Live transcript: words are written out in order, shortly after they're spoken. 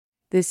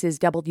This is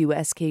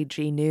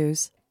WSKG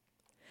News.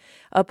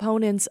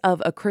 Opponents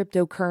of a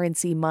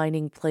cryptocurrency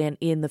mining plant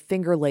in the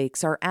Finger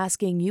Lakes are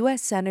asking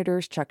U.S.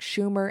 Senators Chuck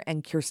Schumer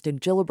and Kirsten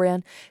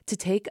Gillibrand to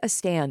take a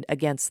stand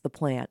against the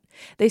plant.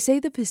 They say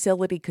the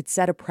facility could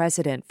set a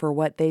precedent for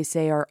what they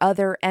say are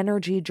other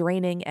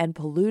energy-draining and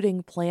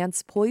polluting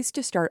plants poised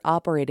to start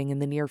operating in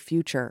the near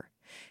future.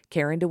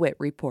 Karen DeWitt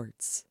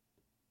reports.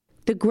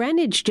 The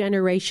Greenwich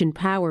Generation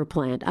Power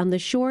Plant on the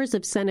shores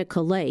of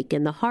Seneca Lake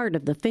in the heart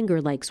of the Finger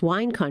Lakes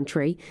wine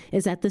country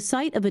is at the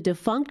site of a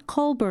defunct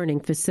coal-burning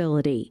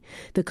facility.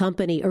 The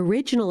company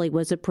originally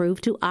was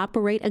approved to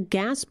operate a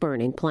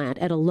gas-burning plant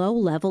at a low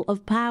level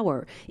of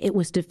power. It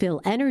was to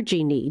fill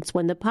energy needs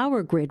when the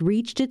power grid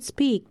reached its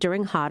peak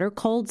during hot or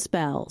cold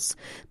spells.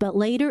 But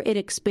later it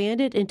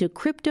expanded into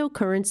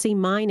cryptocurrency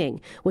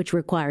mining, which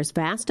requires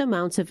vast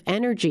amounts of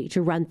energy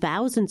to run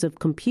thousands of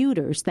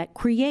computers that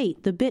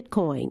create the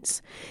bitcoins.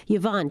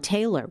 Yvonne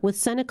Taylor with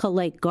Seneca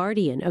Lake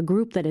Guardian, a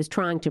group that is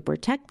trying to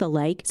protect the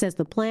lake, says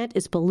the plant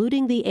is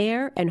polluting the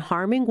air and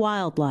harming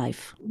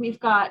wildlife. We've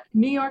got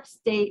New York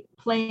State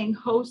playing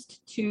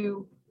host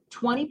to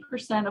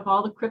 20% of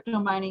all the crypto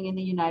mining in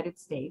the United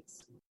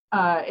States.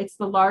 It's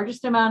the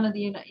largest amount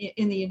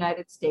in the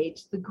United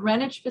States. The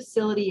Greenwich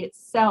facility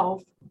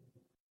itself,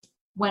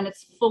 when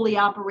it's fully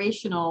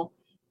operational,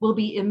 will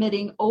be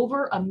emitting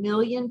over 1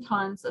 million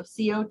tons of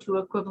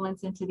CO2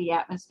 equivalents into the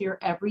atmosphere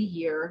every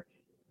year.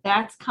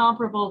 That's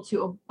comparable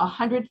to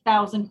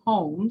 100,000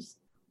 homes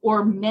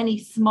or many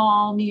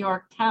small New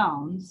York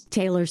towns.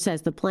 Taylor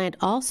says the plant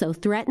also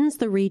threatens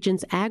the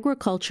region's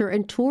agriculture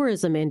and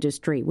tourism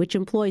industry, which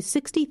employs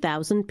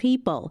 60,000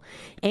 people.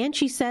 And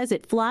she says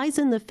it flies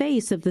in the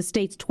face of the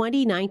state's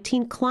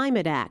 2019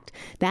 Climate Act.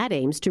 That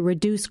aims to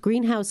reduce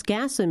greenhouse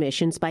gas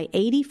emissions by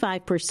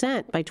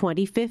 85% by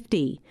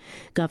 2050.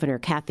 Governor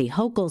Kathy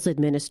Hochul's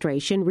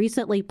administration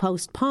recently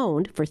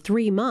postponed for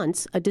 3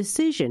 months a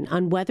decision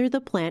on whether the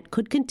plant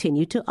could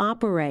continue to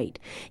operate.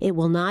 It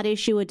will not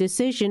issue a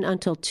decision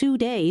until 2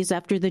 days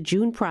after the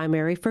June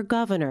primary for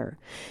governor.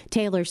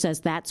 Taylor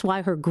says that's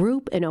why her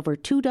group and over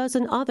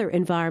 24 other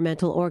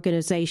environmental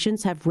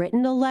organizations have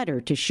written a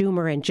letter to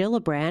Schumer and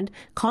Gillibrand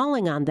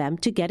calling on them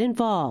to get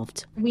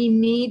involved. We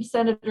need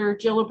Senator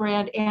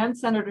Gillibrand and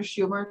Senator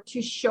Schumer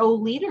to show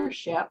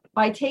leadership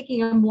by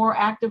taking a more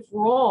active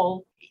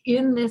role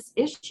in this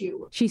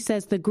issue. She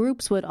says the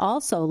groups would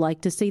also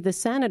like to see the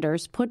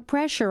senators put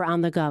pressure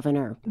on the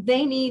governor.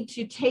 They need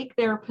to take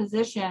their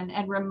position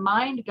and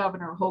remind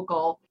Governor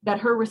Hochul that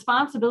her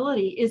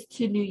responsibility is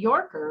to New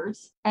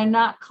Yorkers and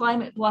not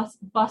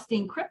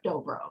climate-busting crypto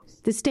bros.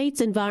 The state's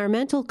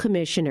environmental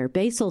commissioner,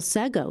 Basil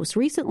Segos,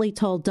 recently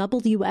told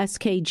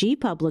WSKG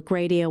Public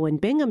Radio in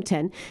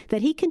Binghamton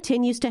that he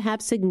continues to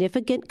have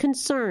significant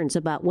concerns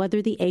about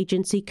whether the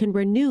agency can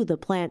renew the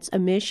plant's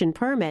emission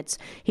permits.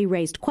 He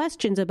raised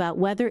questions about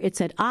whether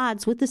it's at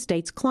odds with the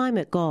state's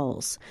climate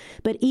goals.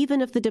 But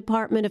even if the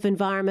Department of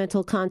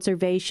Environmental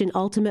Conservation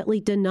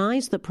ultimately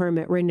denies the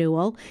permit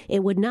renewal,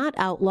 it would not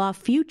outlaw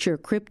future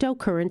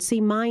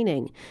cryptocurrency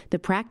mining. The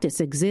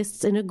practice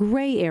exists in a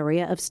gray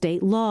area of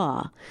state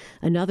law.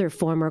 Another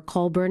former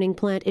coal-burning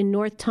plant in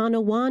North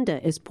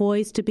Tonawanda is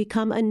poised to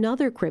become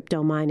another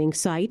crypto mining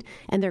site,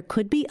 and there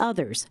could be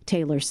others,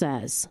 Taylor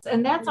says.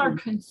 And that's our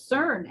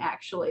concern,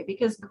 actually,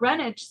 because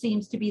Greenwich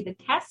seems to be the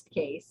test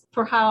case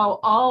for how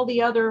all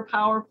the other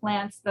power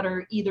plants that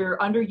are either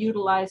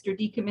underutilized or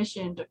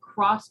decommissioned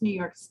across New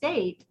York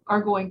State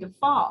are going to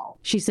fall.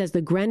 She says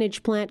the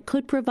Greenwich plant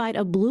could provide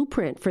a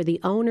blueprint for the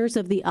owners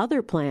of the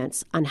other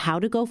plants on how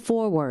to go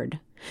forward.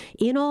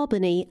 In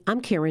Albany,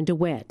 I'm Karen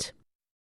DeWitt.